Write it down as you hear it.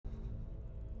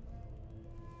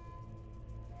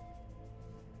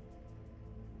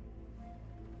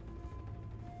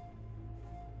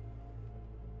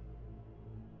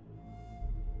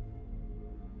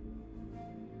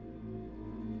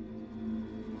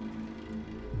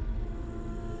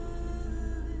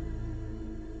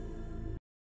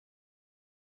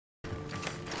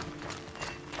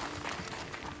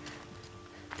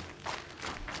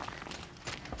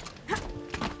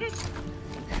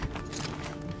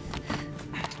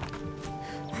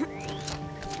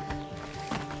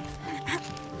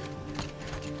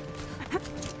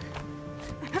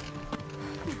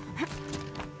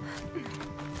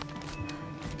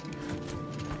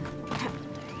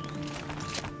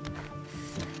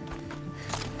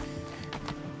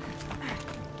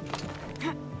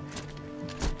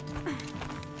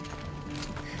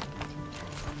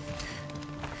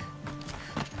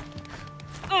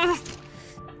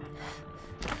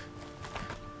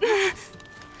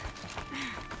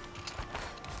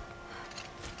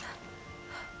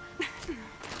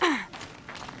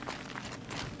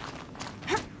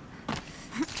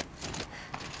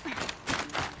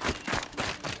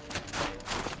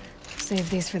Save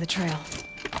these for the trail.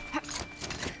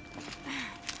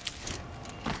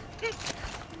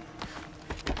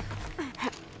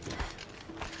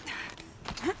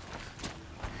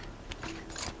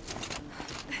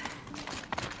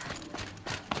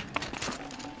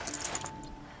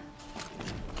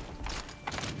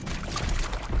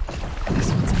 This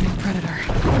one's a new predator.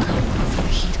 Lots of the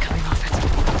heat coming off it.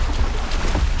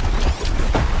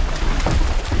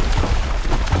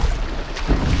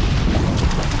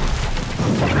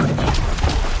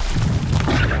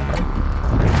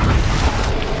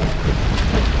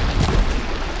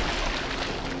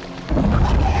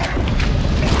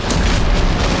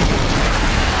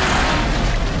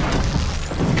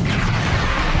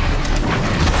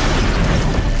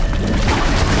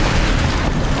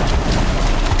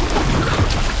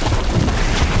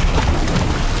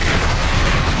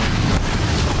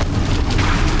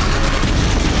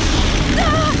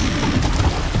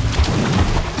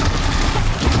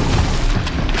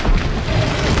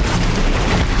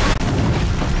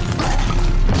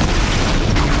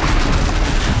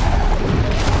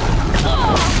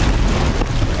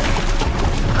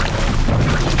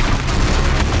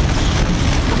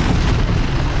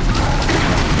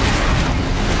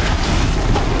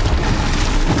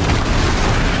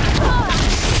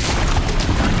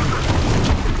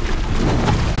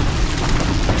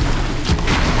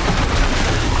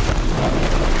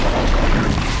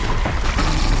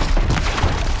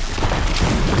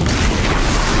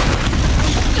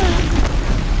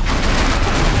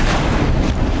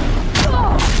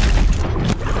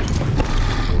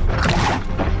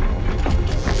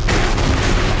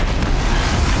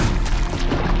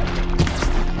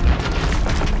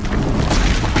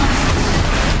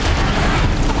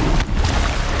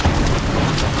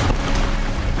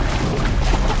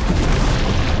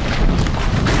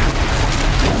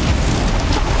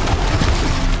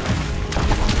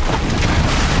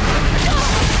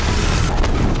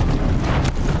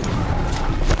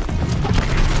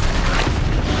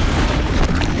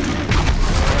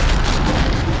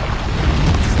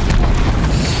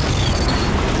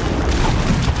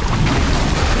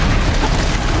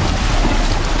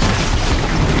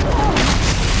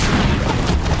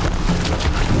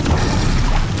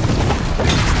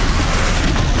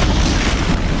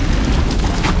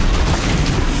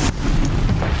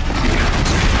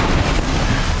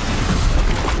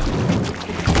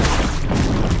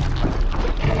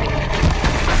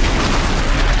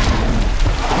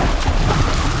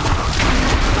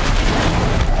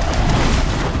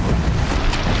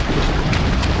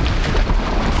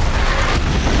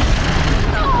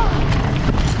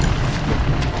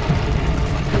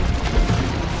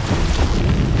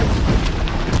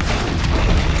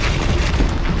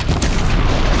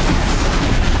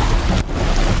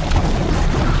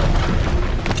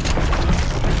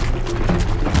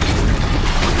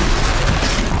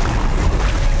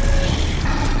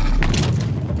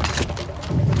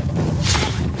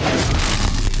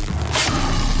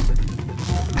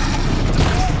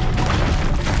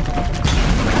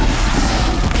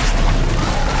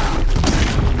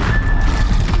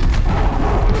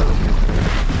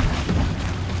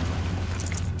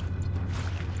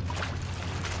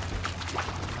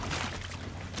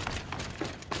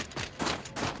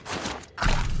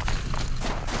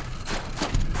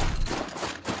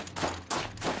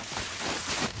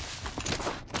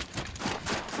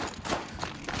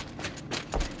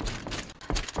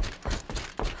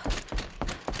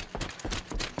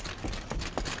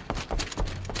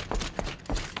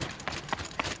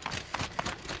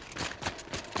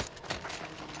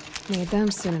 Need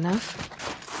them soon enough.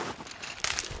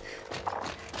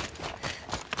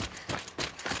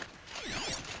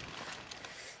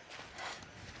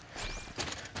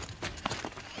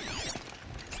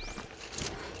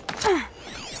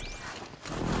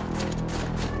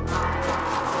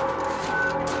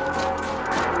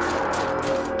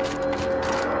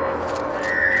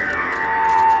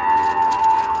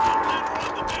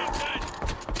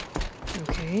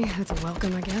 Okay, that's a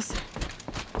welcome, I guess.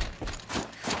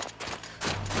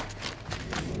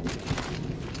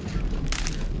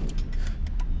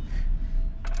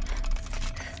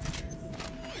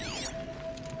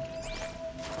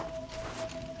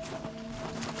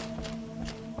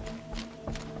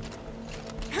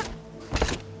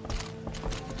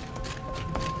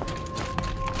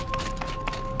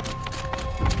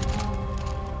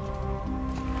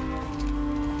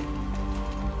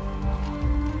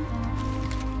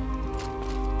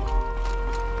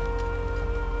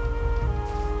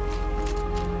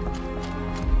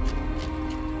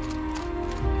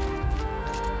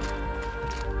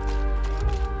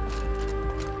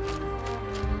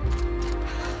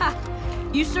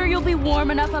 You sure you'll be warm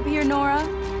enough up here, Nora?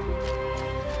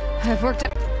 I've worked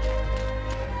out.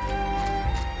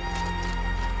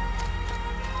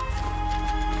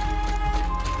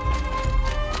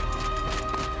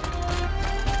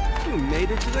 You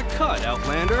made it to the cut,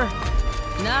 Outlander.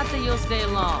 Not that you'll stay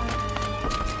long.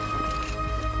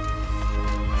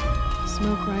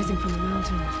 Smoke rising from the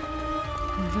mountain.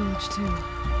 And the village, too.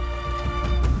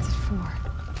 What's it for?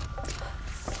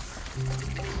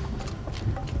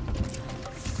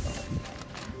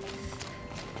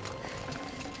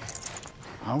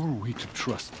 How are we to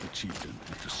trust the chieftain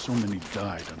after so many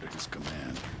died under his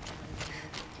command?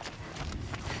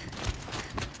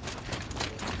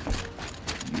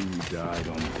 You died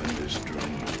on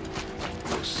Thunderstrom.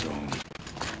 Your song.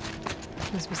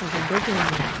 Must be something bigger than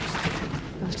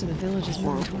that. Most of the village is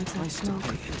moving towards that smoke.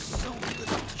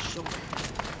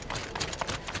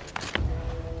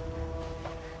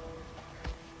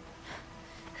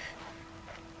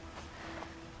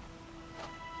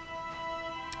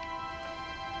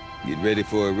 Get ready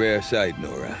for a rare sight,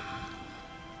 Nora.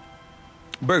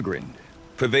 Bergrand,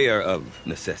 purveyor of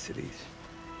necessities.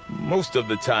 Most of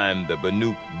the time, the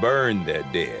Banuk burn their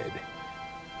dead,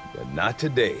 but not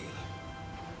today.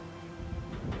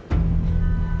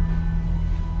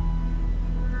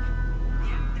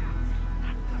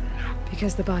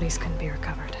 Because the bodies couldn't be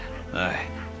recovered. Aye,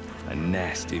 a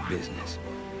nasty business.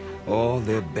 All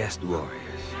their best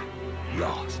warriors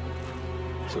lost.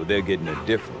 So they're getting a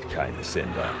different kind of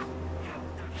send-off.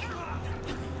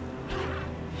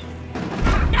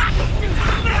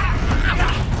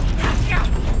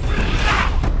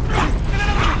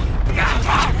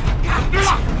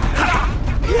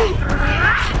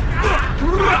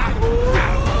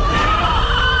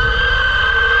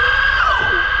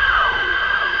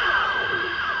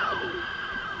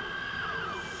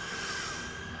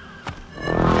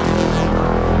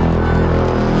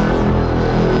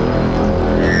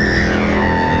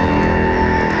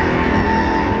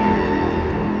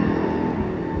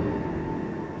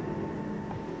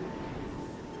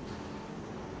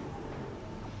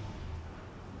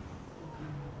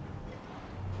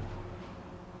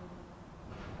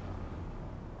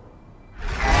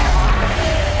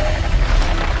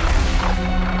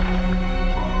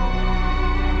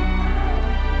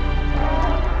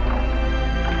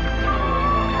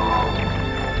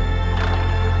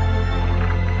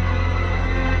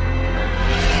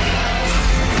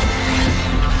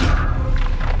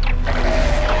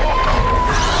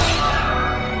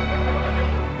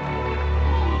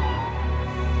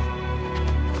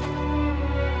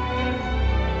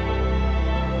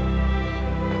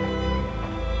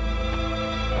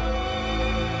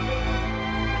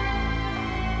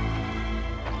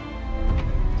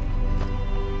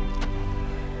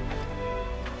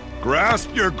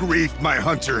 Grasp your grief, my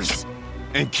hunters,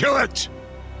 and kill it!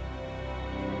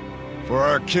 For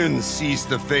our kin sees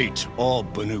the fate all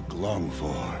Banuk long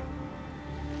for.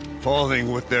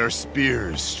 Falling with their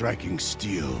spears striking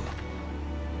steel.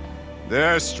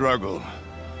 Their struggle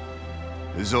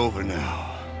is over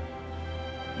now.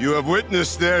 You have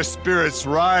witnessed their spirits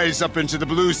rise up into the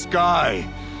blue sky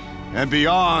and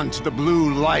beyond to the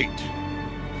blue light.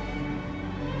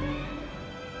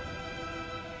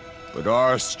 But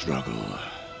our struggle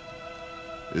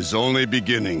is only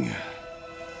beginning.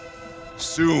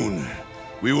 Soon,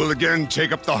 we will again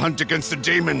take up the hunt against the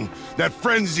daemon that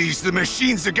frenzies the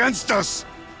machines against us.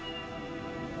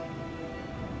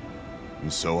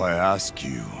 And so I ask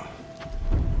you,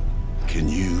 can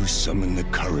you summon the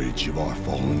courage of our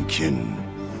fallen kin?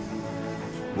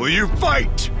 Will you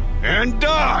fight and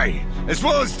die as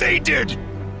well as they did?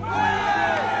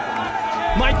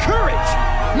 My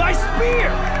courage! My spear!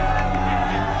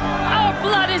 Our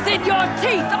blood is in your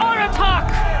teeth, Aratak!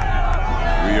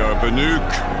 We are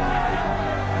Banuk.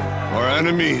 Our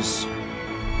enemies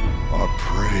are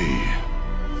prey.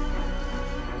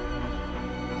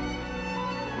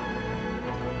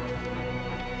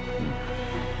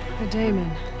 The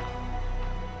daemon.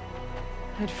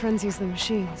 That frenzies the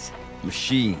machines.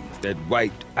 Machines that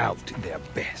wiped out their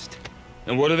best.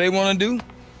 And what do they want to do?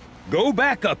 Go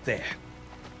back up there.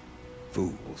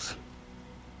 Fools.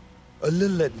 A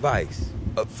little advice,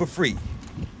 for free.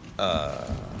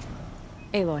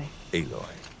 Aloy. Aloy.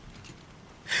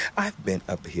 I've been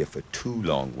up here for 2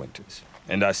 long winters,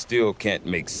 and I still can't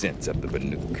make sense of the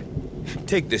Banuk.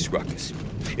 Take this ruckus.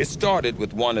 It started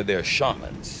with one of their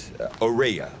shamans,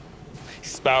 Ourea,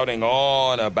 spouting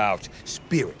on about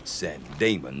spirits and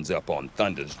daemons up on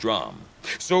Thunder's drum.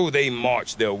 So they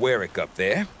march their Warwick up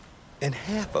there, and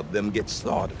half of them get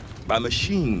slaughtered by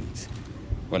machines.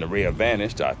 When Ourea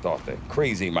vanished, I thought the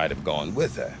crazy might have gone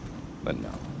with her. But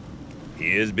no.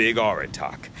 Here's Big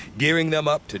Aratak, gearing them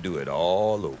up to do it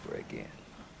all over again.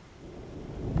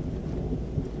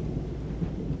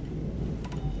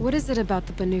 What is it about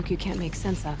the Banuk you can't make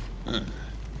sense of?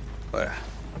 Well,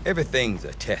 everything's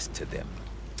a test to them.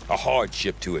 A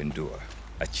hardship to endure.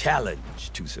 A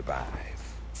challenge to survive.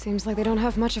 Seems like they don't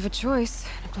have much of a choice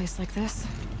in a place like this.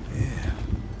 Yeah.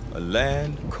 A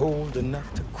land cold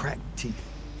enough to crack teeth,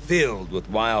 filled with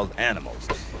wild animals.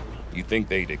 You think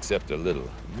they'd accept a little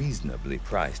reasonably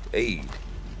priced aid?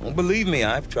 Well, believe me,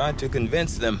 I've tried to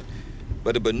convince them.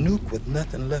 But a Banuk with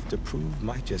nothing left to prove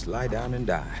might just lie down and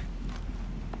die.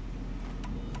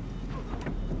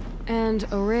 And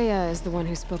Ourea is the one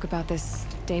who spoke about this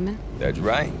daemon? That's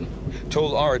right.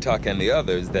 Told Aratak and the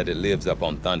others that it lives up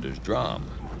on Thunder's drum.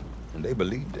 And they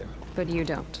believed him. But you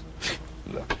don't.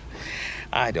 Look,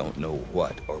 I don't know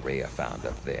what Ourea found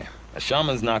up there. A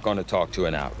shaman's not going to talk to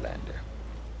an outlander.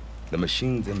 The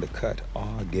machines in the cut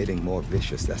are getting more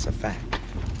vicious, that's a fact.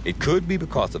 It could be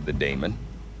because of the daemon,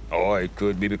 or it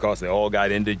could be because they all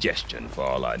got indigestion, for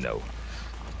all I know.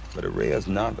 But Ourea's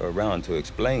not around to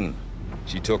explain.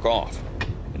 She took off,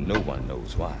 and no one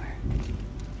knows why.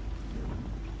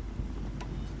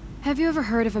 Have you ever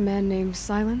heard of a man named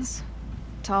Silence?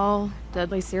 Tall,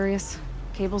 deadly serious,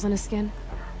 cables in his skin?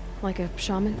 Like a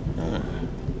shaman?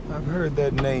 I've heard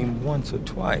that name once or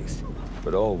twice,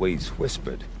 but always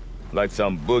whispered. Like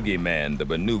some boogeyman the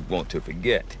Banuk want to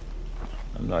forget.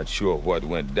 I'm not sure what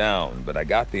went down, but I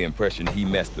got the impression he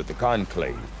messed with the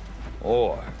Conclave.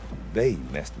 Or they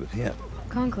messed with him.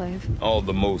 Conclave? All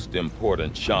the most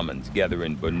important shamans gather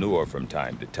in Banur from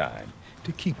time to time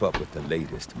to keep up with the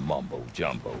latest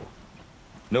mumbo-jumbo.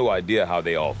 No idea how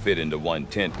they all fit into one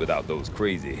tent without those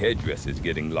crazy headdresses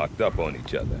getting locked up on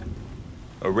each other.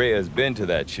 Ourea's been to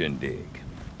that shindig,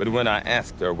 but when I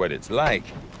asked her what it's like,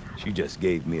 she just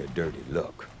gave me a dirty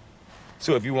look.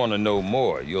 So if you want to know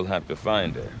more, you'll have to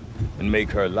find her and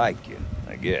make her like you,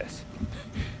 I guess.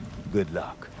 Good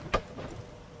luck.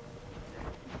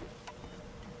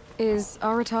 Is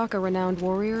Aratak a renowned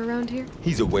warrior around here?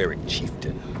 He's a Werik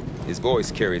chieftain. His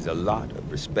voice carries a lot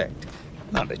of respect.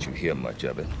 Not that you hear much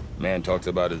of it. Man talks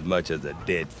about as much as a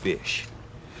dead fish.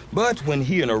 But when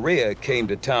he and Ourea came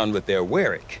to town with their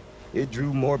Werik, it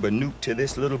drew more Banuk to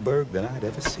this little burg than I'd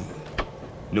ever seen.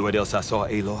 Know what else I saw,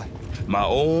 Aloy? My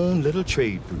own little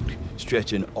trade route,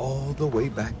 stretching all the way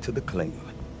back to the claim.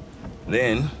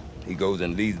 Then, he goes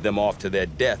and leads them off to their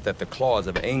death at the claws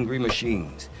of angry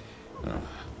machines.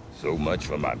 So much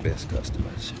for my best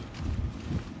customers.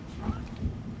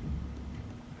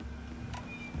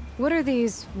 What are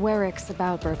these Weriks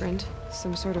about, Bergrand?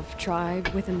 Some sort of tribe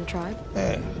within the tribe?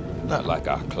 Not like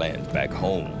our clans back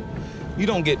home. You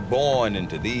don't get born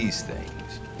into these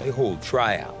things. They hold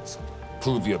tryouts.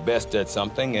 Prove your best at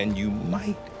something and you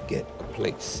might get a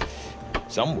place.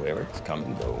 Some Weriks come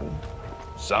and go.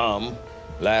 Some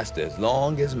last as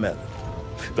long as Melon.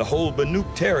 The whole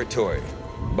Banuk territory,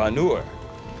 Banur,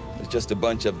 is just a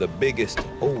bunch of the biggest,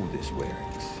 oldest Weriks.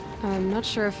 I'm not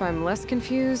sure if I'm less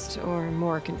confused or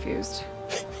more confused.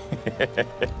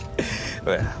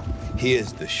 Well,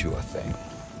 here's the sure thing.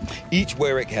 Each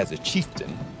Werik has a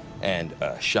chieftain and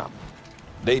a shaman.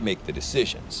 They make the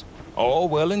decisions. All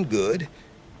well and good,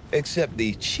 except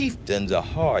the chieftains are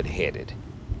hard-headed,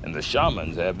 and the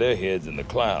shamans have their heads in the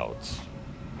clouds.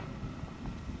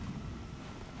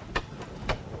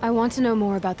 I want to know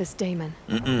more about this daemon.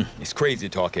 It's crazy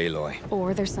talk, Aloy.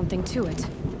 Or there's something to it.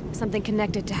 Something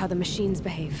connected to how the machines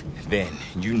behave. Then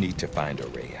you need to find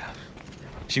Ourea.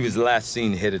 She was last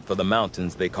seen headed for the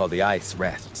mountains they call the Ice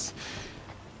Rafts.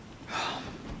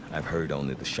 I've heard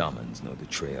only the shamans know the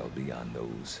trail beyond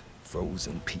those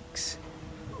frozen peaks.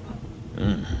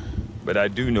 But I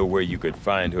do know where you could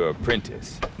find her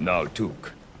apprentice,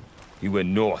 Naltuk. He went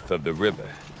north of the river,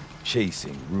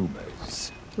 chasing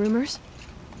rumors. Rumors?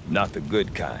 Not the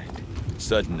good kind.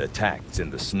 Sudden attacks in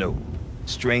the snow.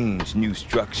 Strange new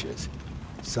structures.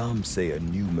 Some say a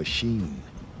new machine,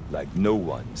 like no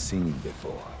one's seen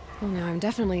before. Well, now I'm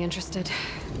definitely interested.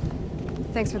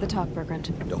 Thanks for the talk,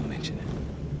 Bergrand. Don't mention it.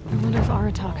 I wonder if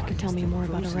Aratak could tell me more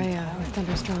about Ourea with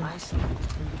Thunder's drum.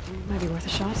 Might be worth a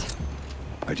shot.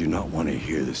 I do not want to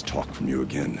hear this talk from you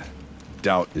again.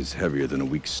 Doubt is heavier than a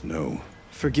week's snow.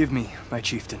 Forgive me, my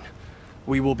chieftain.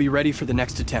 We will be ready for the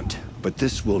next attempt. But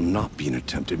this will not be an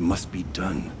attempt. It must be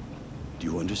done. Do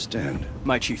you understand?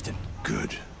 My chieftain.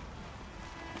 Good.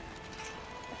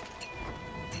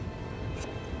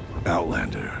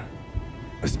 Outlander,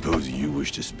 I suppose you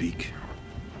wish to speak?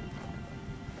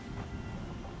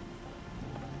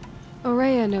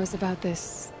 Ourea knows about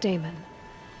this daemon.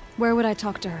 Where would I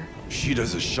talk to her? She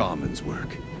does a shaman's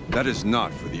work. That is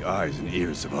not for the eyes and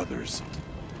ears of others.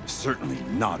 Certainly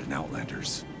not in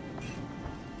Outlanders.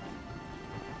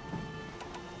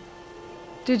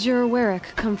 Did your Warwick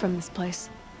come from this place?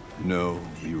 No,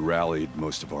 we rallied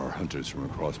most of our hunters from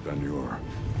across Banur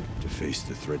to face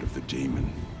the threat of the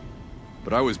demon.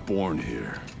 But I was born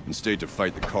here, and stayed to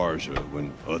fight the Carja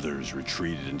when others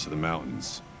retreated into the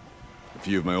mountains. A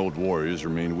few of my old warriors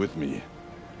remained with me,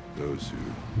 those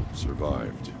who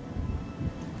survived.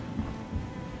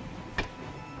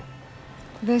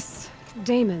 This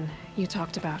Daemon you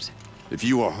talked about. If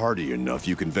you are hardy enough,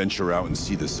 you can venture out and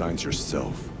see the signs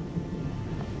yourself.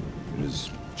 It has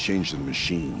changed the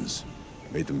machines,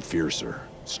 made them fiercer,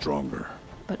 stronger.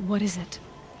 But what is it?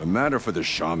 A matter for the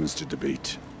shamans to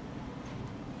debate.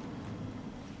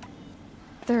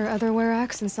 There are other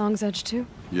Weraks in Song's Edge too?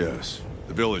 Yes.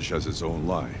 The village has its own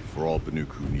life for all Banuk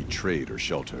who need trade or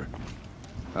shelter.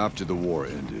 After the war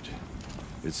ended,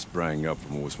 it sprang up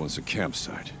from what was once a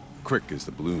campsite, quick as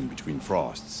the bloom between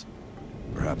frosts.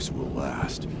 Perhaps it will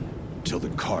last, till the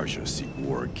Carja seek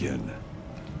war again.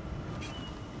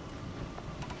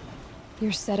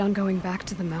 You're set on going back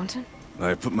to the mountain? I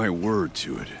have put my word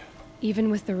to it. Even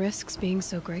with the risks being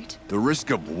so great? The risk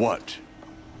of what?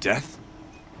 Death?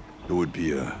 It would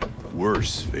be a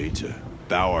worse fate to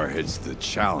bow our heads to the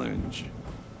challenge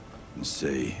and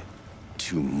say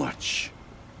too much.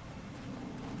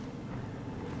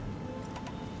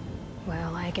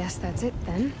 Well, I guess that's it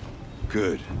then.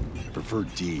 Good. I prefer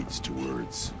deeds to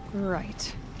words.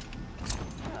 Right.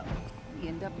 We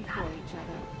end up before each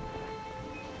other.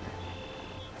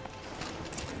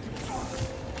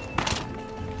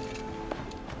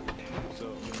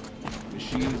 So,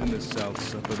 machines in the south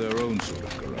suffer their own sort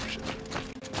of corruption.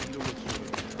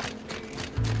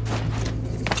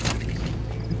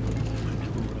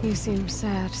 You seem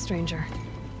sad, stranger.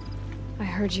 I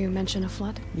heard you mention a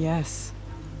flood? Yes.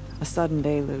 A sudden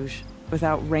deluge,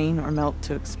 without rain or melt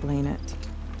to explain it.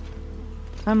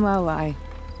 I'm Lalai,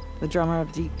 the drummer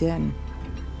of Deep Din.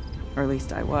 Or at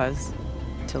least I was,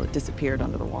 till it disappeared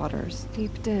under the waters.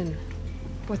 Deep Din.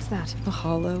 What's that? A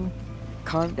hollow,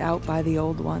 carved out by the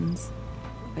Old Ones.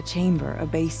 A chamber, a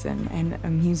basin, and a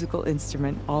musical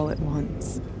instrument all at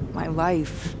once. My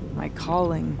life, my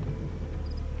calling.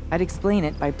 I'd explain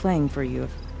it by playing for you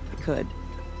if I could.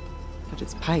 But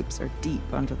its pipes are deep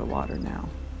under the water now.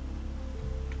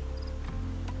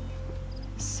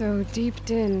 So Deep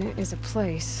Din is a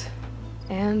place,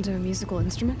 and a musical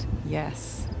instrument?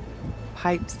 Yes.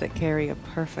 Pipes that carry a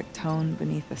perfect tone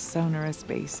beneath a sonorous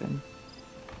basin.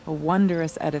 A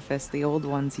wondrous edifice the Old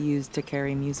Ones used to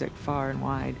carry music far and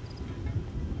wide.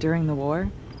 During the war,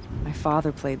 my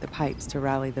father played the pipes to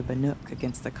rally the Banuk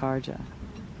against the Carja.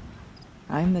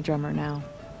 I'm the drummer now.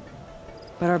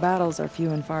 But our battles are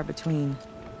few and far between.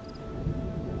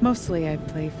 Mostly I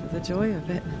play for the joy of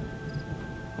it.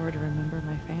 Or to remember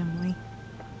my family.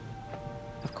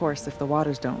 Of course, if the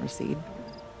waters don't recede,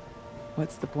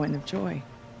 what's the point of joy?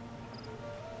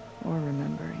 Or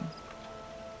remembering?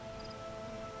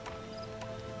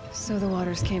 So the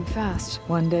waters came fast.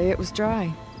 One day it was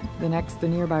dry. The next, the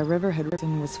nearby river had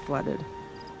risen and was flooded.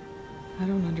 I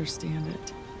don't understand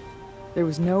it. There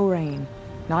was no rain,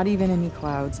 not even any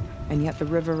clouds, and yet the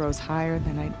river rose higher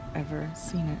than I'd ever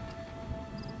seen it.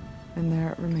 And there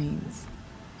it remains.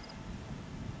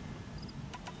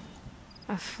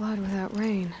 A flood without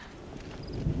rain.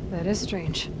 That is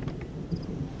strange.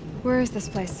 Where is this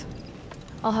place?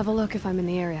 I'll have a look if I'm in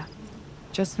the area.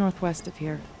 Just northwest of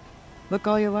here. Look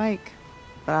all you like,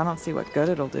 but I don't see what good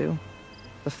it'll do.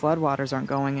 The floodwaters aren't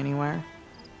going anywhere.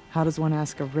 How does one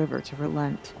ask a river to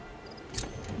relent?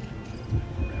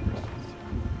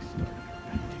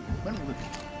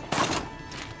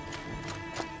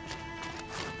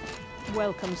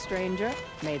 Welcome, stranger.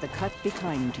 May the cut be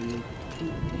kind to you.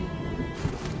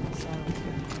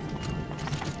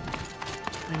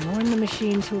 I mourn the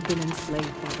machines who have been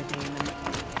enslaved by the Daemon.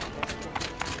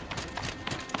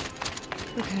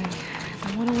 Okay, if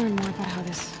I want to learn more about how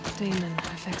this Daemon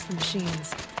affects the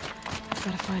machines, I've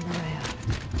got to find Maria.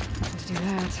 To do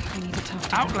that, I need to talk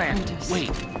to Outlander! Apprentice. Wait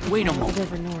a The moment.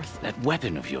 river north. That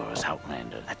weapon of yours,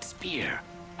 Outlander, that spear.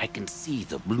 I can see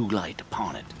the blue light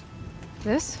upon it.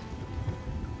 This?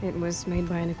 It was made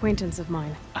by an acquaintance of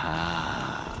mine.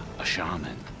 Ah, a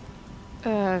shaman.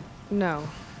 No.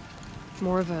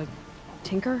 More of a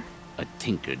tinker? A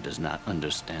tinker does not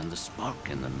understand the spark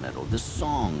in the metal, the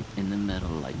song in the metal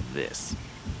like this.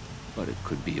 But it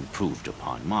could be improved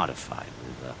upon, modified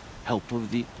with the help of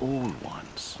the Old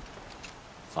Ones.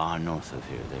 Far north of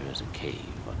here there is a cave,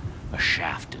 a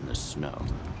shaft in the snow.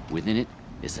 Within it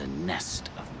is a nest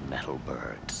of metal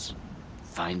birds.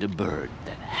 Find a bird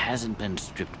that hasn't been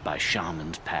stripped by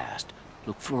shamans past.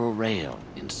 Look for a rail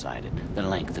inside it, the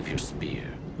length of your spear.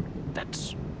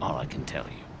 That's all I can tell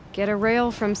you. Get a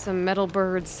rail from some metal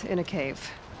birds in a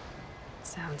cave.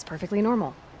 Sounds perfectly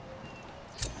normal.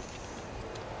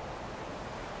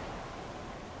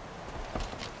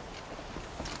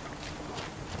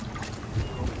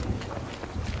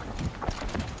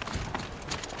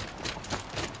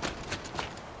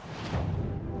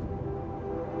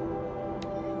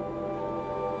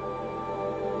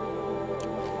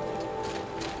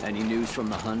 Any news from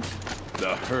the hunt?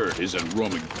 The herd isn't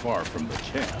roaming far from the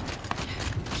camp.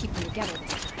 Keep them together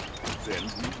this time. Then we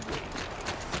wait.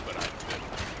 But I bet.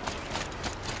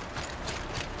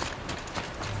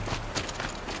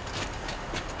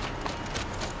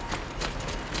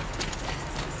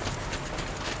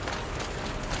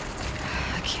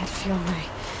 I can't feel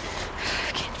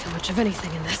much of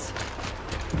anything in this.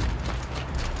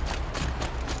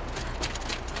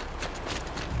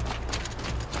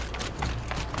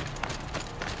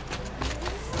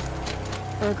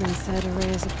 Bergren said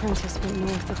Araya's apprentice went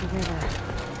north of the river.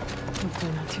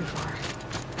 Hopefully not too far.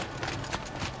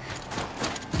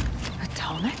 A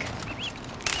tonic?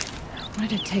 What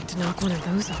did it take to knock one of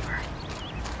those over?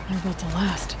 They're built to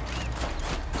last.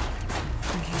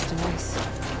 Drinking's nice.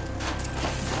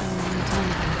 A long time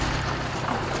ago.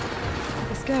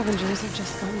 The scavengers have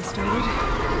just gotten started.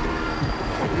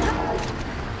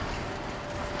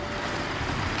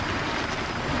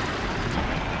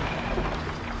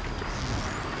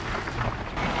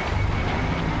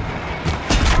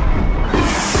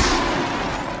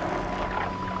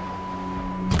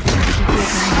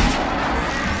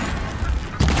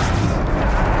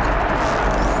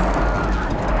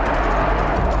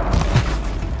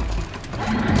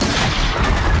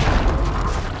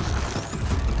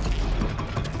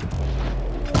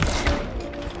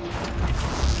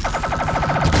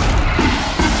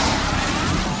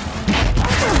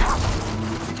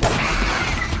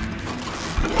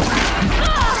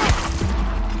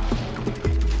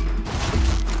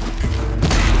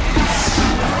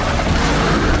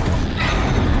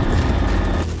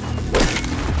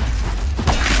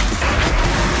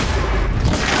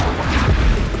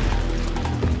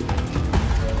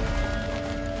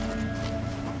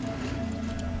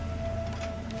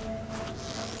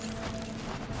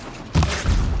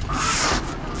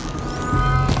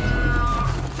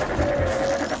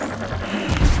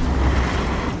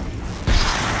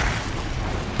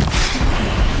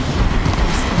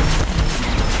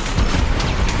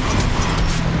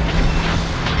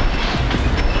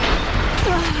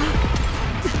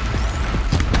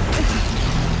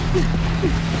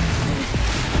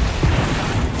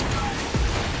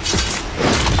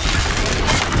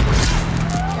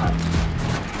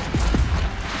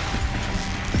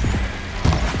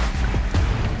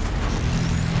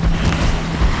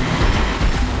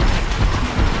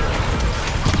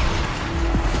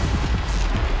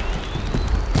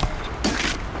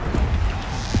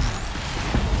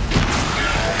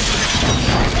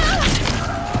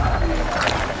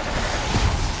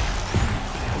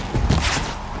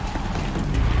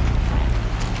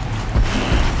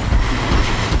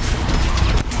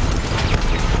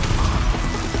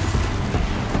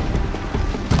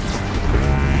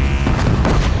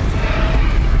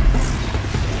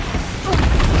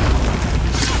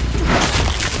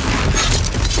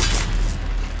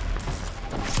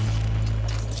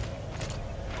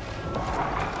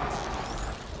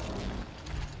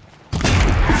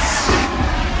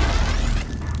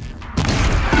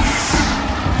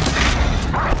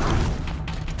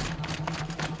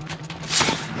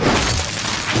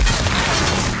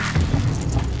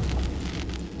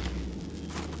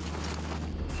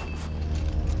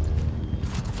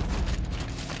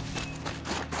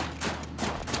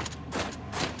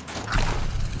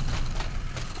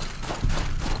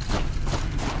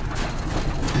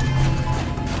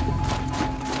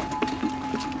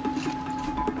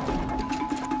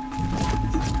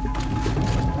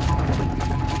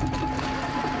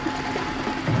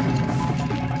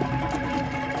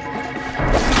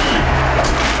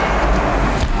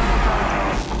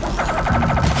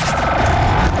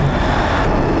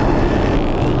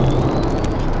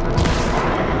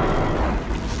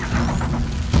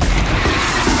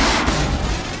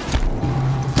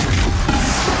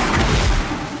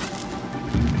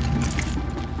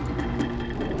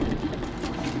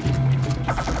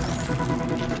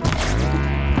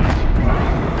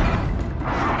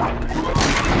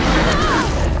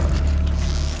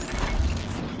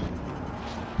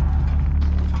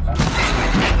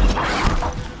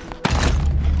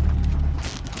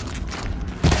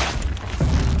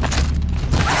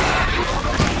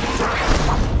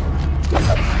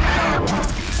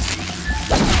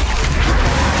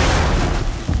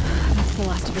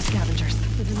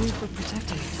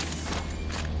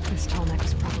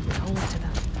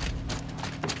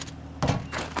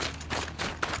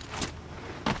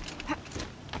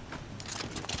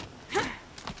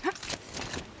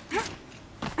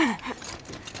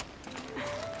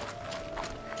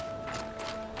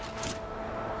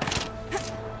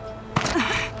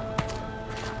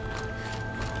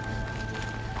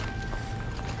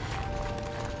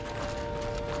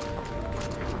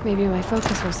 Maybe my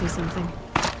focus will see something.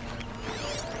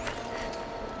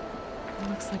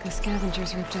 Looks like the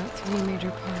scavengers ripped out 3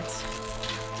 major parts.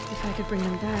 If I could bring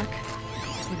them back,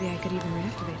 maybe I could even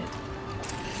reactivate it.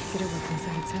 Get at what's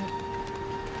inside its head.